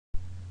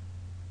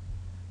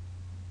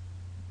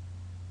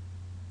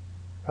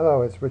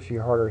Hello, it's Richie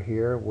Harder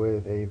here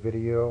with a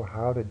video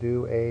how to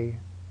do a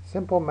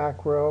simple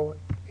macro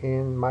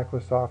in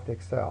Microsoft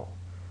Excel.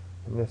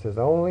 And this is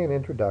only an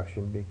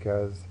introduction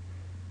because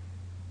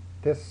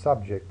this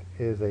subject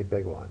is a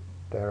big one.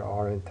 There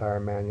are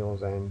entire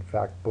manuals and in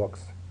fact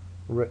books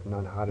written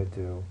on how to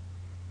do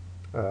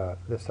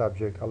this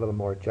subject a little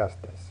more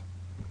justice.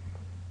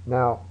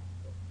 Now,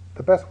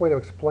 the best way to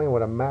explain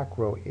what a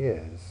macro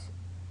is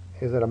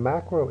that a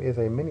macro is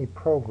a mini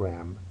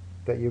program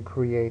that you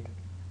create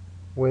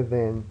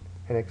within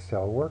an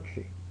Excel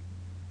worksheet.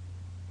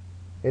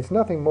 It's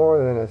nothing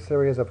more than a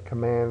series of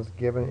commands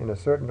given in a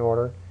certain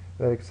order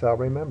that Excel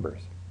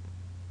remembers.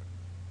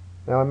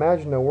 Now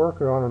imagine a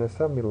worker on an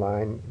assembly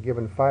line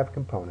given 5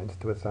 components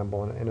to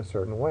assemble in a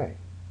certain way.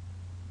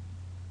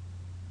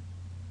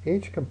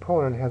 Each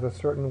component has a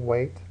certain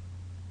weight,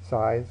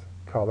 size,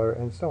 color,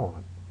 and so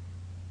on.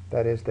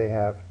 That is,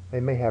 they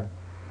may have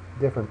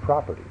different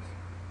properties.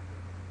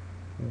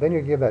 Then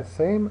you give that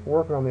same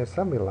worker on the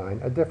assembly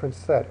line a different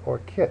set or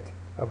kit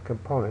of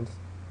components,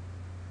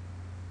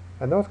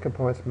 and those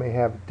components may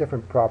have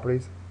different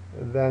properties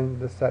than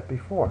the set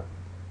before.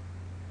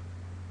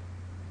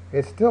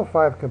 It's still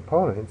 5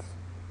 components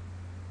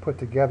put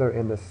together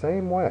in the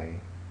same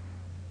way,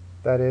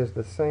 that is,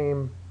 the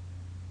same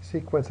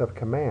sequence of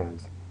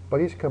commands,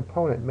 but each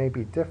component may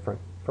be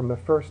different from the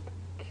first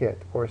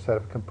kit or set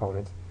of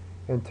components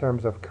in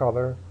terms of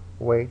color,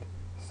 weight,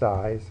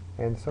 size,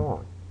 and so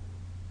on.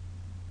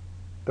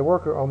 The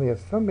worker on the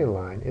assembly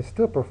line is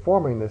still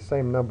performing the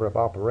same number of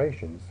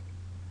operations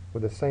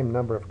with the same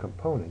number of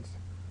components,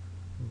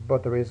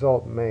 but the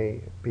result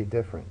may be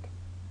different,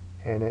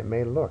 and it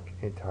may look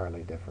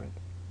entirely different.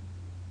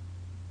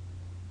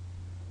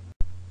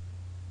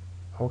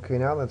 Okay,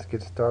 now let's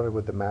get started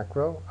with the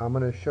macro. I'm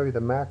going to show you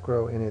the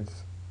macro in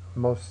its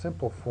most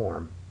simple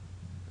form.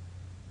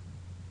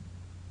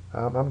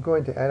 I'm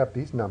going to add up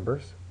these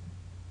numbers.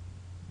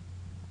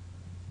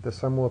 The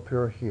sum will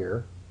appear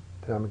here.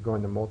 Then I'm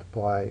going to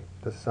multiply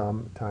the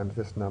sum times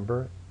this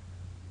number.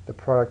 The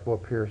product will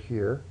appear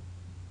here.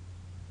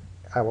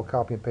 I will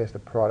copy and paste the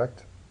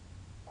product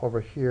over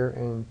here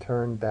and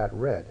turn that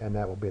red, and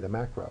that will be the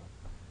macro.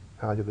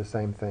 I'll do the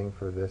same thing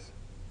for this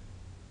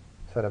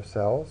set of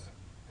cells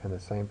and the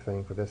same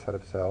thing for this set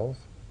of cells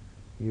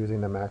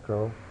using the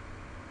macro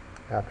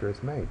after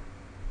it's made.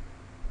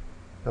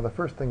 Now the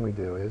first thing we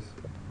do is,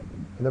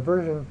 in the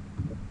version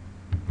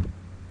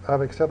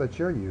of Excel that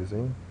you're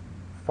using,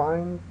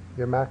 find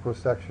your macro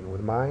section.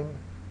 With mine,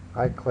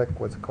 I click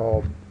what's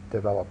called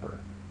Developer.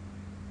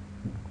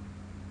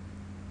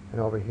 And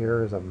over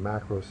here is a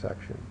macro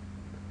section.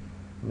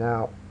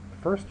 Now,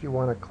 first you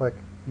want to click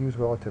Use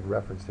Relative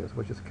References,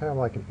 which is kind of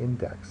like an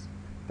index.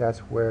 That's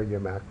where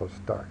your macro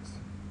starts.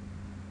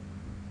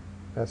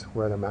 That's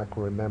where the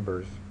macro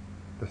remembers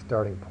the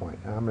starting point.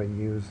 And I'm going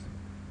to use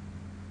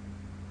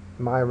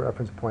my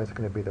reference point is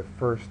going to be the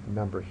first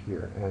number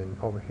here, and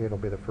over here it'll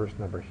be the first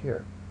number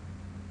here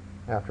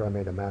after I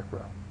made a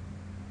macro.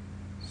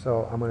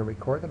 So I'm going to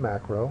record the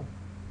macro.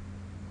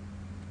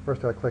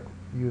 First I click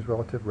Use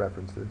Relative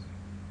References.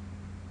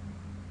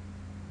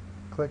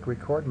 Click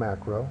Record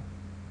Macro.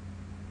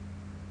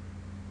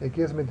 It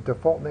gives me the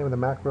default name of the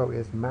macro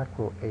is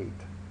Macro 8.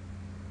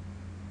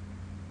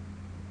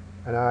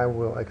 And I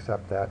will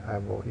accept that.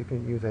 You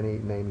can use any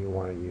name you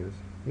want to use.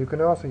 You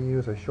can also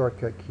use a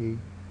shortcut key.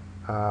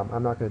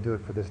 I'm not going to do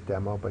it for this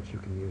demo, but you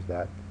can use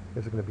that.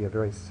 This is going to be a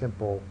very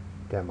simple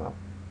demo.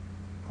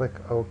 Click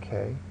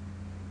OK.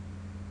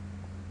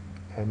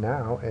 And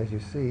now, as you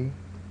see,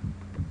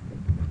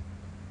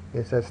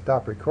 it says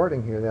stop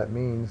recording here. That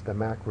means the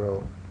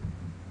macro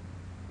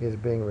is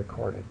being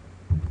recorded.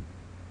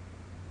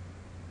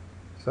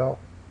 So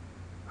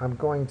I'm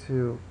going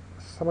to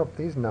sum up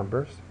these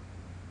numbers.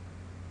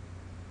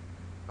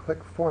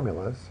 Click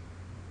Formulas.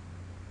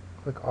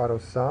 Click Auto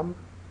Sum.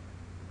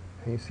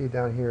 And you see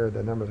down here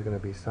the numbers are going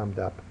to be summed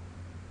up.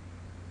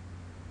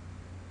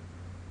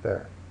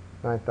 There,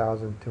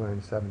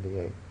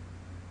 9,278.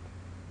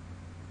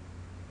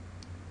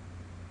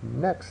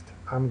 Next,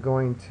 I'm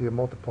going to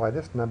multiply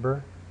this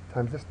number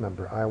times this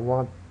number. I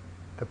want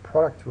the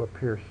product to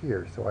appear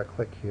here, so I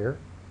click here.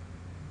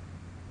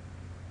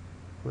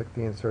 Click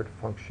the Insert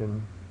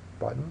Function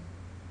button.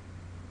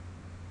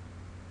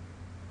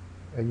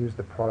 I use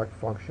the product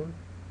function.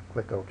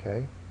 Click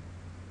OK.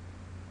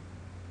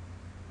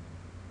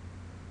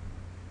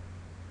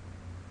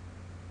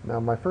 Now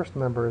my first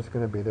number is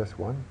going to be this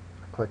one.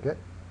 I click it.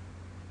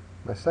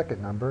 My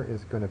second number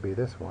is going to be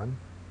this one.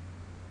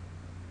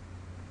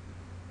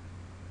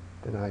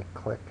 Then I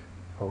click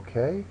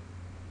OK,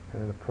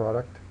 and the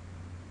product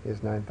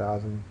is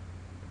 9,000,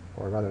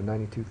 or rather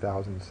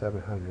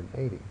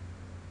 92,780.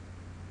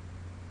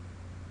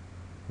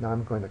 Now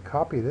I'm going to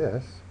copy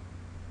this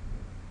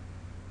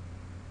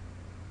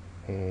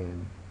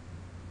and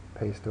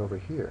paste over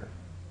here.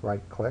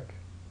 Right click,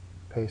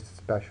 paste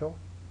special.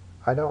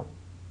 I don't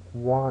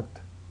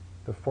want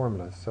the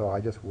formula, so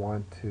I just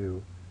want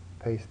to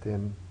paste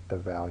in the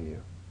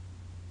value.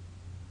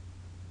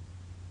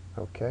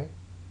 Okay.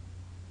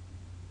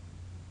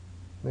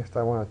 Next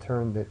I want to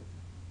turn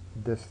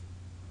this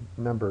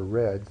number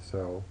red,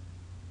 so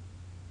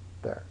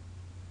there.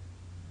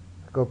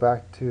 Go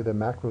back to the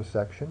macro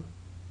section,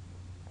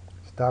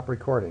 stop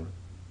recording.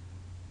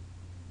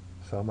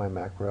 So my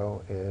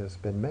macro has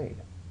been made.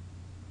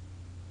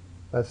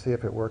 Let's see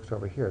if it works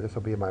over here. This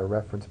will be my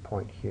reference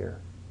point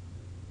here,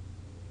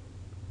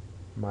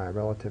 my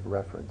relative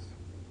reference.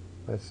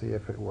 Let's see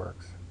if it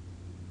works.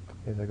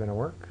 Is it going to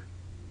work?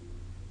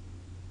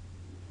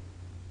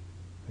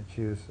 I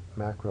choose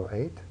macro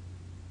 8.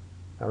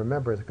 Now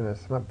remember, it's going to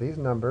sum up these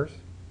numbers,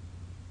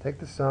 take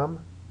the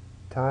sum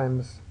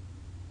times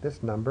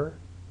this number,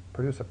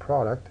 produce a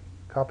product,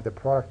 copy the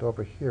product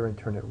over here and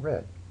turn it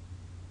red.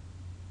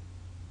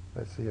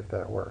 Let's see if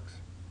that works.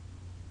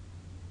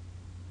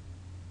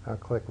 I'll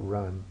click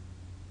run.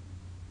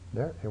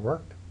 There, it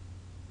worked.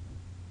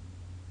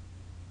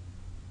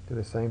 Do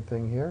the same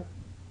thing here.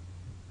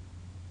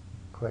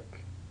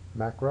 Click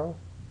macro,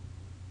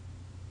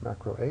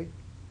 macro 8,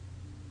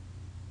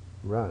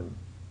 run.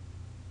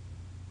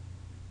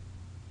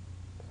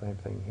 Same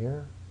thing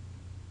here.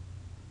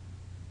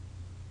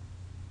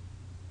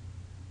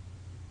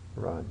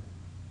 Run.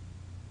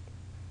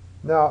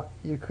 Now,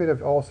 you could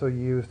have also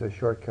used a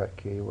shortcut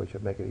key, which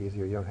would make it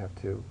easier. You don't have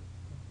to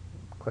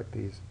click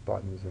these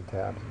buttons and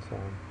tabs and so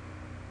on.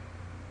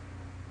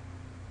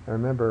 And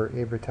remember,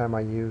 every time I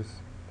use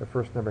the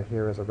first number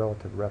here as a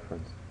relative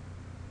reference.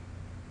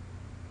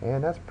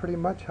 And that's pretty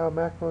much how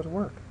macros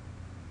work.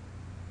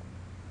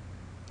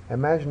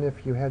 Imagine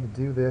if you had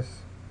to do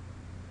this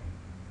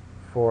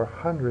for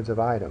hundreds of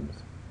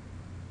items,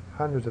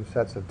 hundreds of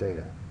sets of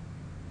data.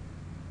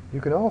 You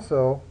can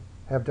also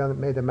have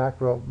made the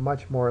macro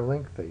much more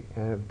lengthy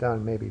and have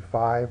done maybe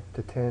 5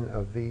 to 10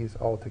 of these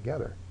all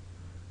together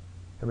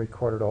and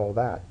recorded all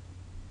that.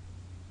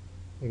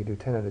 You can do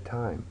 10 at a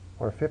time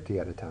or 50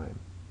 at a time.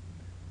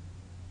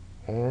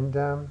 And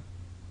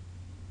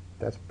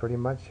that's pretty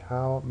much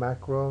how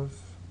macros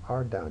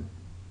are done.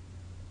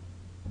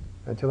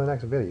 Until the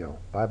next video,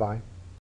 bye-bye.